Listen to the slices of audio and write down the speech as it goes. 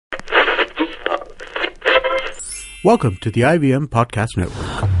Welcome to the IVM Podcast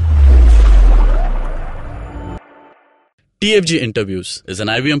Network. TFG Interviews is an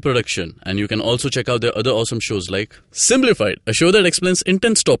IVM production, and you can also check out their other awesome shows like Simplified, a show that explains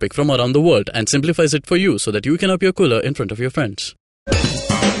intense topic from around the world and simplifies it for you so that you can appear cooler in front of your friends.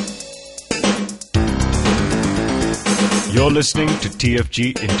 You're listening to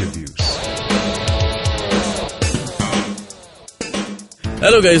TFG Interviews.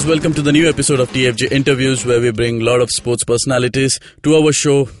 Hello guys, welcome to the new episode of TFG Interviews, where we bring a lot of sports personalities to our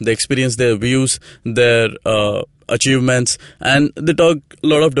show. They experience their views, their achievements, and they talk a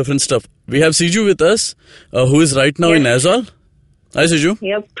lot of different stuff. We have Siju with us, who is right now in Aizawl. Hi Siju.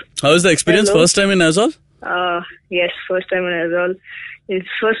 Yep. How is the experience? Hello. First time in Aizawl? Yes, first time in Aizawl. It's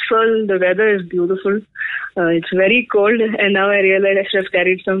first of all, the weather is beautiful. It's very cold, and now I realize I should have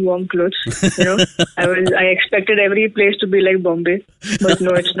carried some warm clothes. I expected every place to be like Bombay, but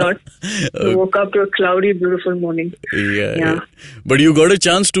no, it's not. I woke up to a cloudy, beautiful morning. Yeah. But you got a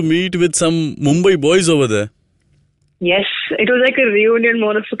chance to meet with some Mumbai boys over there. Yes, it was like a reunion,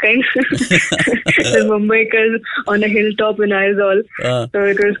 more of a kind. The Mumbaikars on a hilltop in Aizawl. So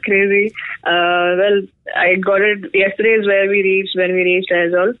it was crazy. Well, I got it. Yesterday is when we reached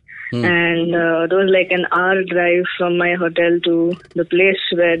Aizawl. And it was like an hour drive from my hotel to the place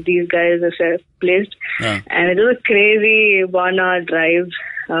where these guys are placed. And it was a crazy 1 hour drive,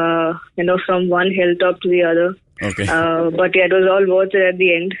 from one hilltop to the other. Okay. But yeah, it was all worth it at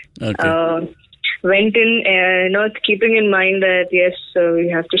the end. Okay. Went in, keeping in mind that, yes, we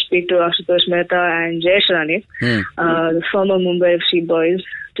have to speak to Ashu Mehta and Jayesh, the former Mumbai FC boys,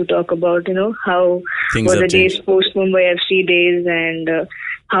 to talk about, how Things were the changed. days post-Mumbai FC days, and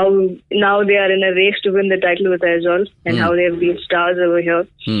how now they are in a race to win the title with Aizawl, and how they have been stars over here.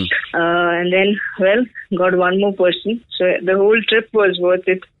 And then, got one more person. So the whole trip was worth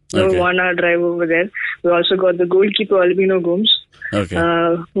it. Okay. 1 hour drive over there. We also got the goalkeeper, Albino, who's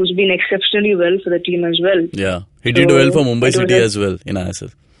been exceptionally well for the team as well. Yeah, he did well for Mumbai City as well in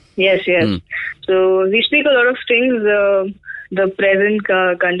ISL. Yes. So we speak a lot of things, the present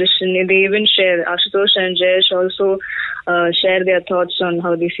condition. They even share, Ashutosh and Jayesh also share their thoughts on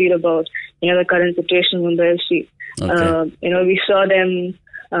how they feel about, the current situation in Mumbai FC. Okay. We saw them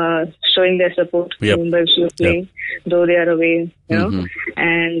showing their support to Mumbai FC playing, though they are away,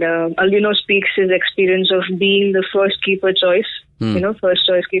 And Albino speaks his experience of being the first keeper choice, first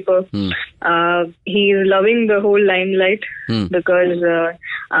choice keeper. He is loving the whole limelight because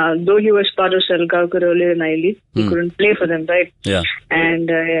though he was part of Salgaonkar earlier in I-League, he couldn't play for them, right? Yeah. And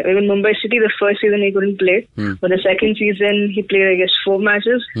even Mumbai City, the first season he couldn't play, but the second season he played, I guess, 4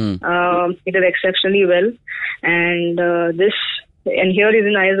 matches. He did exceptionally well, and here he's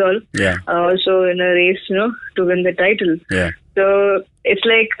in Aizawl, also in a race, to win the title. Yeah. So it's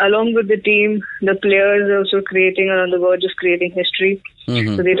like, along with the team, the players are also are on the verge of creating history.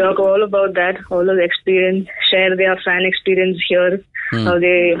 So they talk all about that, all of the experience, share their fan experience here, how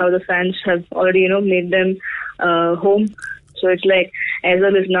the fans have already, made them home. So it's like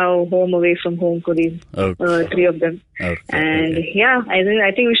Aizawl is now home away from home for these 3 of them. Okay. And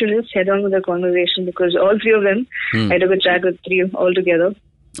I think we should just head on with the conversation, because all 3 of them, I took a chat with 3 all together.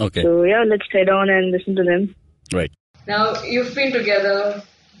 Okay. So let's head on and listen to them. Right. Now, you've been together,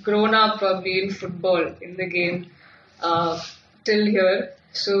 grown up probably in football, in the game, till here.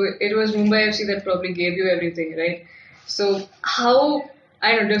 So it was Mumbai FC that probably gave you everything, right? So how,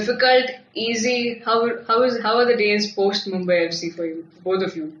 difficult, easy, how are the days post Mumbai FC for you, both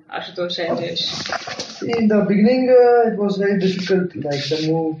of you, Ashutosh and Jayesh? In the beginning, it was very difficult. Like, the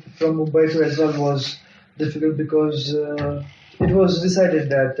move from Mumbai to Aizawl was difficult because it was decided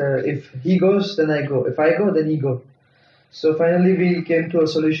that if he goes, then I go. If I go, then he go. So finally, we came to a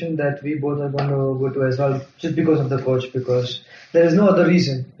solution that we both are going to go to Aizawl just because of the coach, because there is no other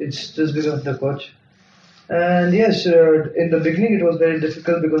reason. It's just because of the coach. And yes, in the beginning it was very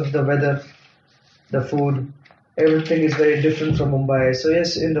difficult because of the weather, the food, everything is very different from Mumbai. So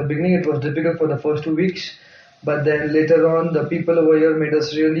yes, in the beginning it was difficult for the first 2 weeks, but then later on the people over here made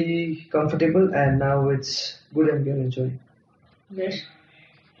us really comfortable, and now it's good and we are enjoying. Yes.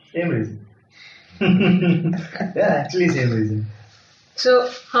 Same reason. Actually same reason. So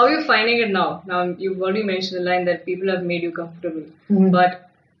how are you finding it now? Now you've already mentioned the line that people have made you comfortable, but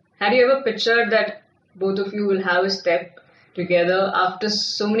had you ever pictured that both of you will have a step together after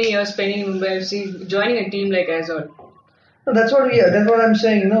so many years spending in Mumbai FC, joining a team like Aizawl? No, that's what I'm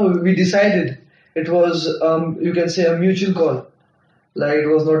saying. We decided. It was, you can say, a mutual call. Like, it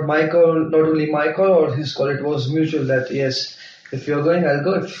was not my call, not only my call or his call. It was mutual that, yes, if you're going, I'll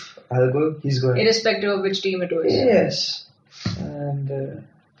go. If I'll go, he's going. Irrespective of which team it was. Yes. And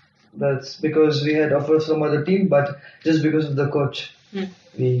That's because we had offers from other team, but just because of the coach,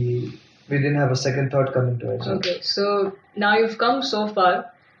 we didn't have a second thought coming to us. Okay, so now you've come so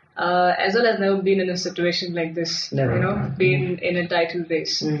far. Azul has never been in a situation like this. Never. Been in a title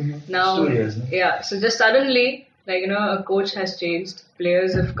race. Now, 2 years. No? yeah. So just suddenly, a coach has changed,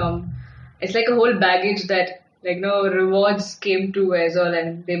 players have come. It's like a whole baggage that, rewards came to Azul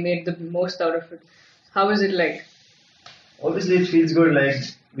and they made the most out of it. How is it like? Obviously, it feels good.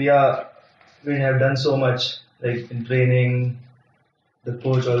 We have done so much, in training. The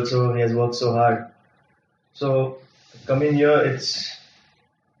coach also, he has worked so hard. So coming here, it's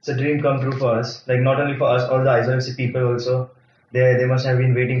a dream come true for us. Not only for us, all the ISLFC people also. They must have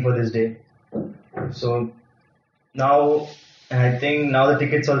been waiting for this day. So now, I think now the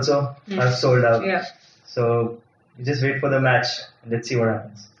tickets also are sold out. Yeah. So we just wait for the match and let's see what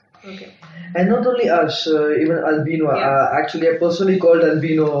happens. Okay. And not only us, even Albino. Yeah. Actually, I personally called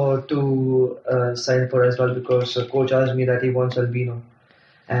Albino to sign for as well because coach asked me that he wants Albino.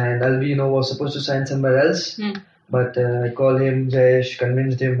 And Albino was supposed to sign somewhere else. But I called him, Jayesh,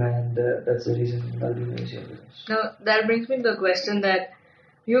 convinced him, and that's the reason Albino is here with us. Now, that brings me to the question that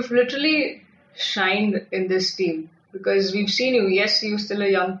you've literally shined in this team. Because we've seen you, yes, you're still a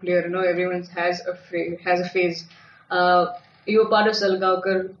young player, everyone has a phase. You were part of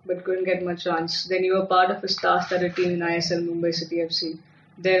Salgaonkar but couldn't get much chance. Then you were part of a star-studded team in ISL Mumbai City FC.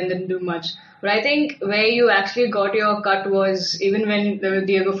 Then didn't do much. But I think where you actually got your cut was even when there was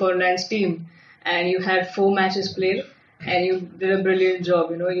Diego Forlan's team and you had 4 matches played and you did a brilliant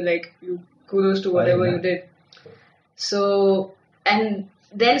job. You kudos to whatever you did. So, and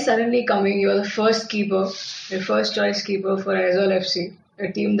then suddenly coming, you're the first choice keeper for Azul FC,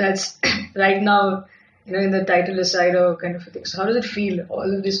 a team that's right now, in the title decider kind of a thing. So how does it feel,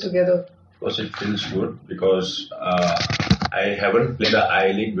 all of this together? Of course, it feels good because I haven't played the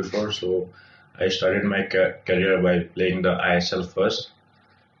I League before, so I started my career by playing the ISL first.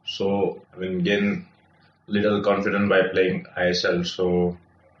 So I gained little confidence by playing ISL. So,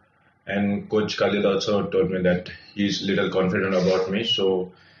 and Coach Khalid also told me that he's little confident about me.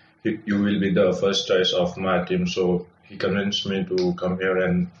 So you will be the first choice of my team. So he convinced me to come here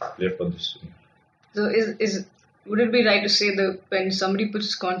and play for this team. So would it be right to say that when somebody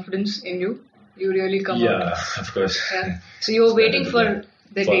puts confidence in you, you really come out? Yeah, of course. Yeah. So you were waiting for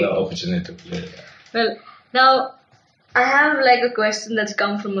the day. The opportunity to play. Well, now I have a question that's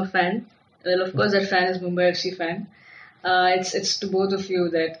come from a fan. Well, of course, that fan is Mumbai FC fan. It's to both of you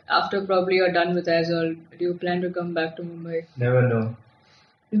that after probably you're done with Azul, do you plan to come back to Mumbai? Never know.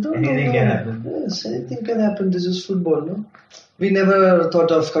 Anything can happen. Yes, anything can happen. This is football, no? We never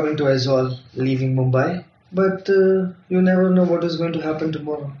thought of coming to Azul, leaving Mumbai. But you never know what is going to happen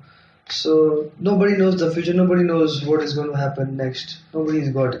tomorrow. So nobody knows the future. Nobody knows what is going to happen next. Nobody is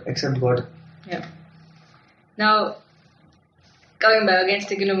God except God. Yeah. Now, coming back again,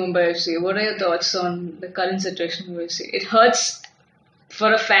 sticking to Mumbai FC, what are your thoughts on the current situation in Mumbai FC? It hurts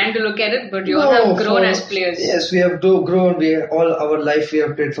for a fan to look at it, but you all have grown as players. Yes, we have grown. All our life we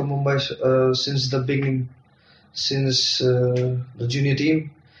have played for Mumbai since the beginning, since the junior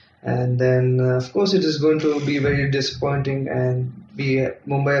team. And then, of course, it is going to be very disappointing and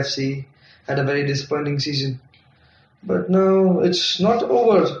Mumbai FC had a very disappointing season. But now it's not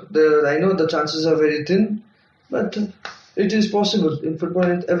over. I know the chances are very thin, but it is possible. In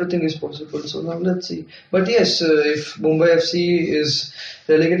football, everything is possible. So now let's see. But yes, if Mumbai FC is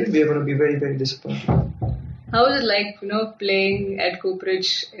relegated, we are going to be very, very disappointed. How is it like, playing at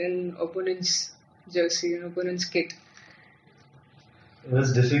Cooperage in opponent's jersey, in opponent's kit? It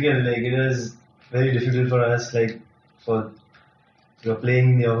was difficult. It was very difficult for us. You're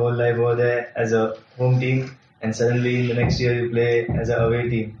playing your whole life over there as a home team, and suddenly in the next year you play as an away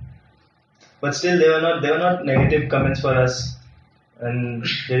team. But still, they were not negative comments for us, and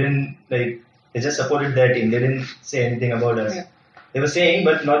they didn't they just supported their team. They didn't say anything about us. Yeah. They were saying,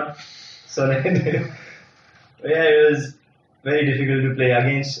 but not so negative. Yeah, it was very difficult to play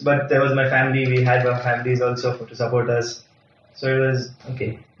against. But there was my family. We had our families also to support us. So it was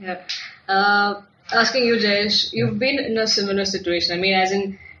okay. Yeah. Asking you, Jayesh, you've been in a similar situation. I mean, as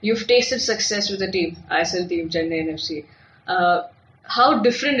in, you've tasted success with the team, ISL team, Chennai FC. How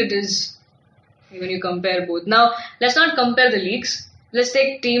different it is when you compare both. Now, let's not compare the leagues. Let's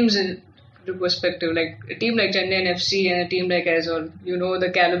take teams into perspective. Like a team like Chennai FC and a team like Azul. You know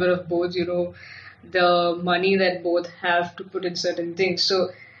the caliber of both. You know the money that both have to put in certain things. So,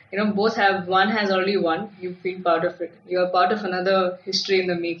 one has already won. You've been part of it. You are part of another history in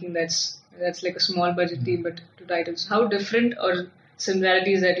the making that's like a small budget team, but to titles. How different or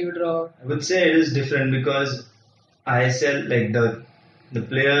similarities that you draw? I would say it is different because ISL, the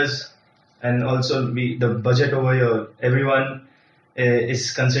players and also the budget over here, everyone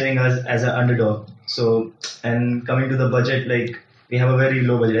is considering us as an underdog. So, and coming to the budget, like we have a very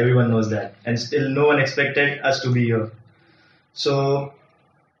low budget, everyone knows that, and still no one expected us to be here. So,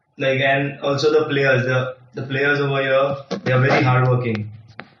 like, and also the players, the players over here, they are very hardworking,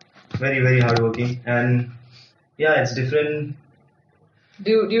 very hardworking, and yeah, it's different.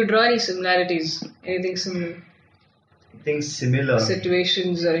 Do you draw any similarities? Anything similar? Anything similar?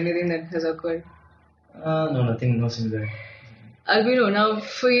 Situations or anything that has occurred? No, nothing, no similar. Albino, now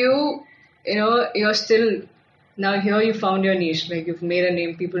for you, you're still, now here you found your niche, like you've made a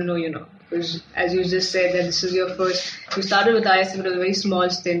name, people know you now. Because as you just said that this is your first, you started with ISM, it was a very small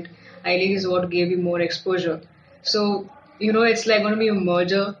stint. I-League is what gave you more exposure. So, it's like going to be a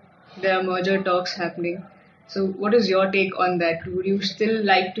merger. There are merger talks happening. So what is your take on that? Would you still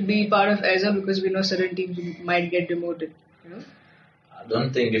like to be part of Aizawl because we know certain teams might get demoted? I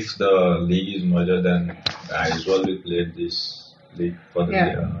don't think if the league is merged, then Aizawl will play this league for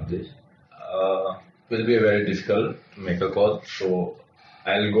the this. It will be very difficult to make a call. So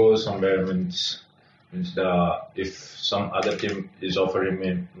I'll go somewhere if some other team is offering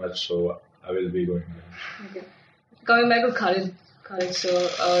me much, so I will be going there. Okay. Coming back to Khalid, so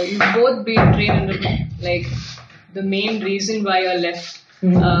you've both been trained under like the main reason why you left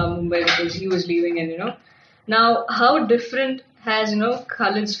Mumbai because he was leaving, and now how different has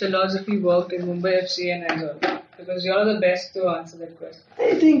Khalid's philosophy worked in Mumbai FC and Aizawl? Because you're the best to answer that question.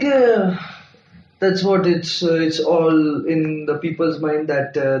 I think that's what it's all in the people's mind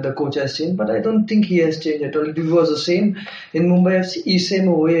that the coach has changed, but I don't think he has changed at all. It was the same in Mumbai FC, he's same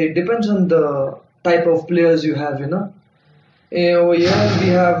over here. It depends on the type of players you have, Over here we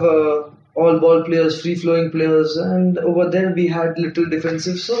have all ball players, free flowing players, and over there we had little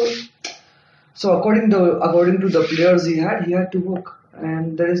defensive. So according to the players he had to work,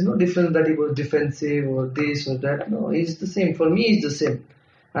 and there is no difference that he was defensive or this or that. No, he's the same. For me, he's the same.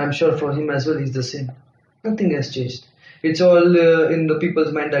 I'm sure for him as well, he's the same. Nothing has changed. It's all in the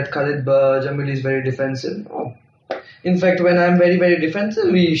people's mind that Khalid Jamil is very defensive. No. In fact, when I'm very, very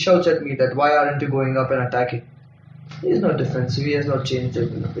defensive, he shouts at me that why aren't you going up and attacking? He's not defensive. He has not changed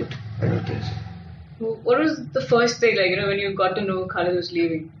even a bit. I don't think so. What was the first thing, when you got to know Khalid was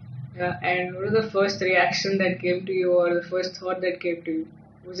leaving? Yeah, and what was the first reaction that came to you or the first thought that came to you?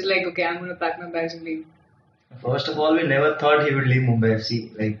 Was it like, okay, I'm going to pack my bags and leave? First of all, we never thought he would leave Mumbai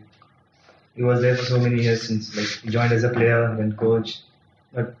FC. Like, he was there for so many years since, he joined as a player, then coach.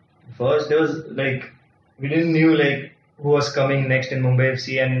 But first, there was, we didn't knew, who was coming next in Mumbai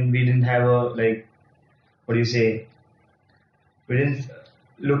FC, and we didn't have we didn't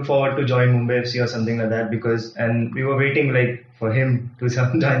look forward to join Mumbai FC or something like that and we were waiting, for him to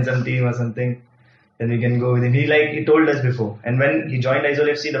join some team or something. Then we can go with him. He told us before. And when he joined Aizawl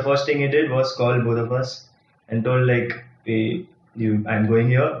FC, the first thing he did was call both of us and told I'm going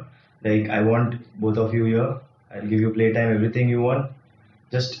here. I want both of you here. I'll give you playtime, everything you want.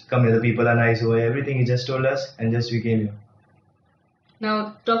 Just come here. The people are nice over here. Everything he just told us, and just we came here.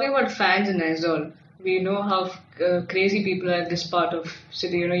 Now, talking about fans in Aizawl, we know how crazy people are at this part of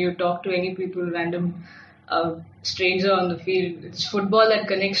city. You talk to any people, random stranger on the field. It's football that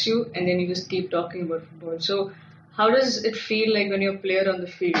connects you, and then you just keep talking about football. So, how does it feel like when you're a player on the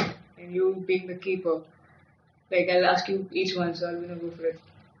field and you being the keeper? I'll ask you each one, so I'm gonna go for it.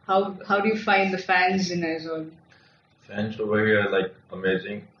 How do you find the fans in Aizawl? Fans over here are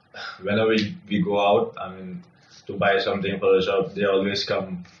amazing. Whenever we go out, to buy something for the shop, they always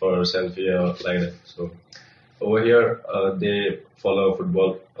come for a selfie or like that. So over here, they follow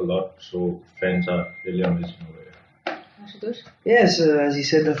football a lot. So fans are really amazing over here. Ashutosh? Yes, as he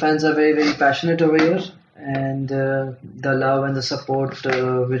said, the fans are very, very passionate over here, and the love and the support,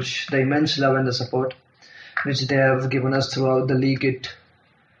 the immense love and the support which they have given us throughout the league,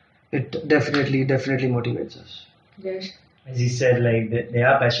 it definitely motivates us. Yes. As he said, they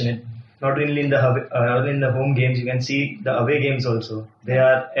are passionate. Not only in the home games, you can see the away games also. They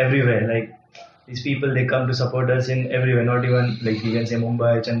are everywhere. These people, they come to support us in everywhere. Not even you can say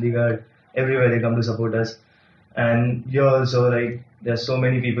Mumbai, Chandigarh, everywhere they come to support us. And here also, there are so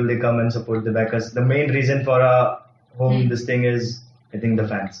many people, they come and support the backers. The main reason for our home this thing is, I think, the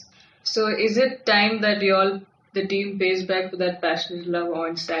fans. So is it time that the team pays back for that passionate love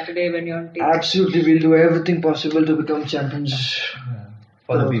on Saturday when you're on team? Absolutely, we'll do everything possible to become champions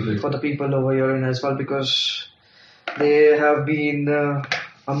for the people over here in Aizawl, because they have been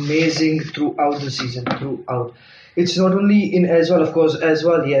amazing throughout the season. It's not only in Aizawl, of course.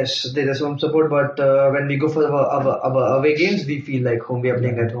 Aizawl, yes, there is some support, but when we go for our away games, we feel like home. We are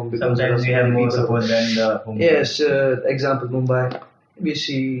playing at home because sometimes we have more support than the home. Yes, example Mumbai. we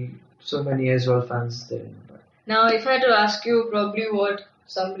see so many Aizawl fans there. Now, if I had to ask you probably what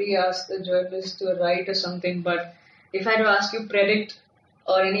somebody asked the journalist to write or something, but if I had to ask you predict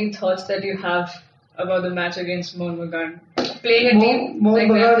or any thoughts that you have about the match against Mohun Bagan, playing a team Mohun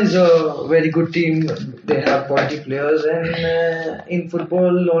Bagan is a very good team. They have quality players, and in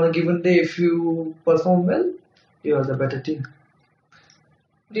football, on a given day, if you perform well, you are the better team.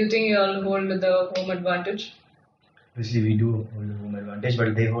 Do you think you all hold the home advantage? Obviously, we do hold the home advantage,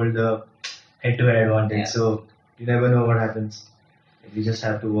 but they hold the head-to-head advantage. So you never know what happens. We just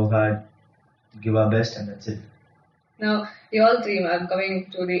have to work hard, give our best, and that's it. Now, you all three, I'm coming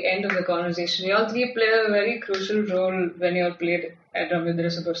to the end of the conversation. You all three play a very crucial role when you all played at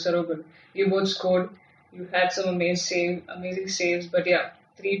Ravindra Sarovar. You both scored. You had some amazing saves. But yeah,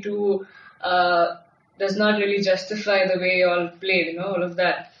 3-2 does not really justify the way you all played, all of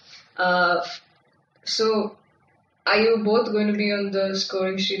that. So, are you both going to be on the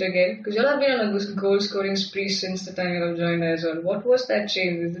scoring sheet again? Because you all have been on a goal scoring spree since the time you have joined as well. What was that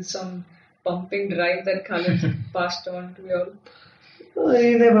change? Is it some pumping drive that Khalid passed on to you all?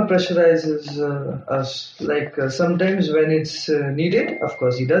 He never pressurizes us. Sometimes when it's needed, of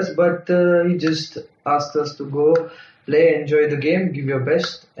course he does, but he just asks us to go, play, enjoy the game, give your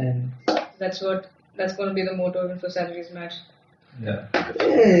best, and that's going to be the motto even for Saturday's match. Yeah,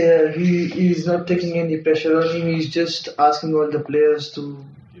 he's not taking any pressure on him. He's just asking all the players to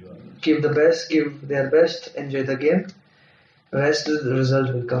give their best, enjoy the game. The rest of the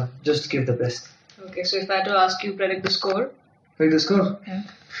result will come. Just give the best. Okay, so if I had to ask you, predict the score? Predict the score? Yeah.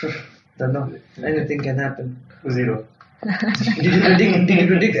 Don't know. Anything can happen. 2-0. Did you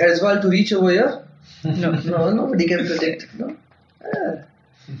predict Aizawl to reach over here? No. No, nobody can predict. No.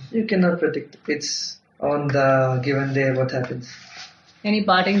 You cannot predict. It's on the given day what happens. Any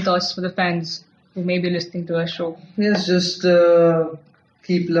parting thoughts for the fans who may be listening to our show? Yes, just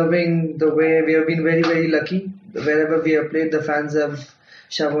keep loving the way we have been very, very lucky. Wherever we have played, the fans have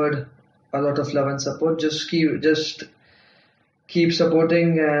showered a lot of love and support. Just keep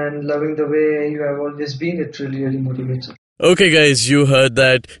supporting and loving the way you have always been. It really, really motivates us. Okay, guys, you heard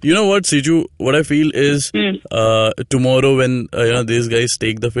that. You know what, Siju? What I feel is tomorrow when these guys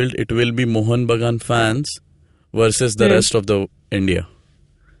take the field, it will be Mohun Bagan fans versus the rest of the India.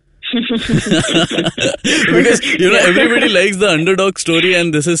 Because everybody likes the underdog story,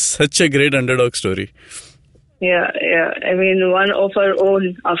 and this is such a great underdog story. Yeah. I mean, one of our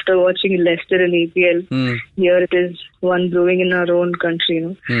own after watching Leicester in EPL. Here it is, one brewing in our own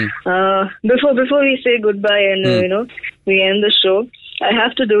country. Before we say goodbye and we end the show, I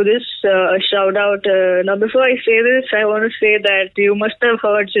have to do this, a shout out. Now, before I say this, I want to say that you must have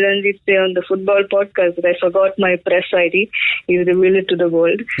heard Chiranjeev say on the football podcast that I forgot my press ID. He's revealed it to the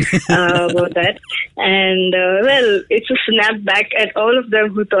world about that. And, it's a snap back at all of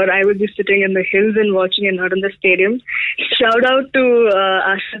them who thought I would be sitting in the hills and watching and not in the stadium. Shout out to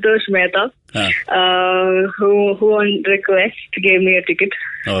Ashutosh Mehta, who on request gave me a ticket.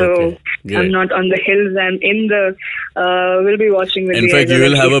 So I'm not on the hills. I'm in the. We'll be watching with. In fact, you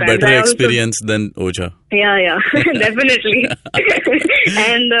will have a better experience than Oja. Yeah, definitely.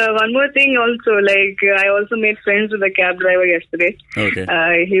 And one more thing also, I also made friends with the cab driver yesterday. Okay.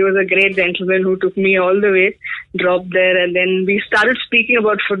 He was a great gentleman who took me all the way, dropped there, and then we started speaking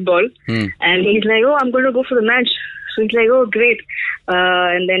about football. And he's like, "Oh, I'm going to go for the match." So he's like, "Oh, great."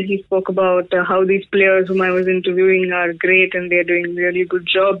 And then he spoke about how these players whom I was interviewing are great and they're doing a really good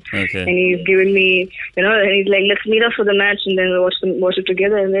job. Okay. And he's given me, and he's like, "Let's meet up for the match and then watch it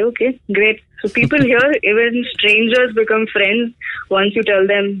together." And I'm like, "Okay, great." So people here, even strangers, become friends once you tell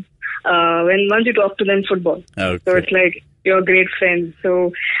them, once you talk to them football. Okay. So it's like, you're great friends.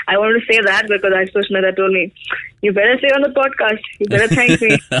 So I wanted to say that because Ashu Mehta told me, "You better say on the podcast. You better thank me."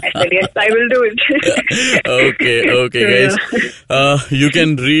 I said, "Yes, I will do it." Okay, guys. You can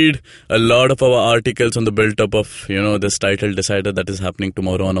read a lot of our articles on the build-up of, this title decider that is happening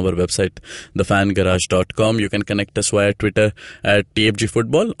tomorrow on our website, thefangarage.com. You can connect us via Twitter at TFG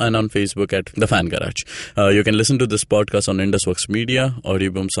Football and on Facebook at The Fan Garage. You can listen to this podcast on Indusworks Media,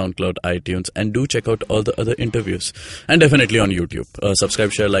 Audioboom, SoundCloud, iTunes, and do check out all the other interviews. And definitely on YouTube.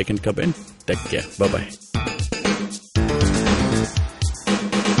 Subscribe, share, like, and comment. Take care. Bye-bye.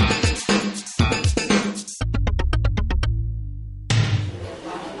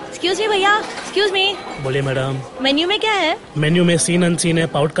 Excuse me भैया, excuse मी। बोलिए madam. Menu में क्या है? Menu में seen unseen है,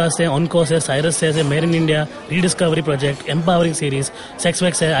 podcast है, on course है, Cyrus है, made in India, rediscovery project, empowering series, sex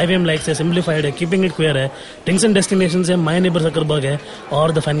wax है, IVM लाइक्स है, सिंप्लीफाइड है, कीपिंग इट क्वियर है, थिंग्स एंड डेस्टिनेशंस है, माय नेबर सकरबर्ग है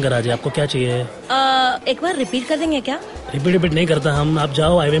और द फैन गराज है। आपको क्या चाहिए? एक बार रिपीट कर देंगे क्या? रिपीट नहीं करता हम। आप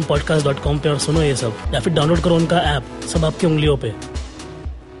जाओ IVMpodcast.com पे और सुनो ये सब, या फिर डाउनलोड करो उनका ऐप, सब आपकी उंगलियों पे।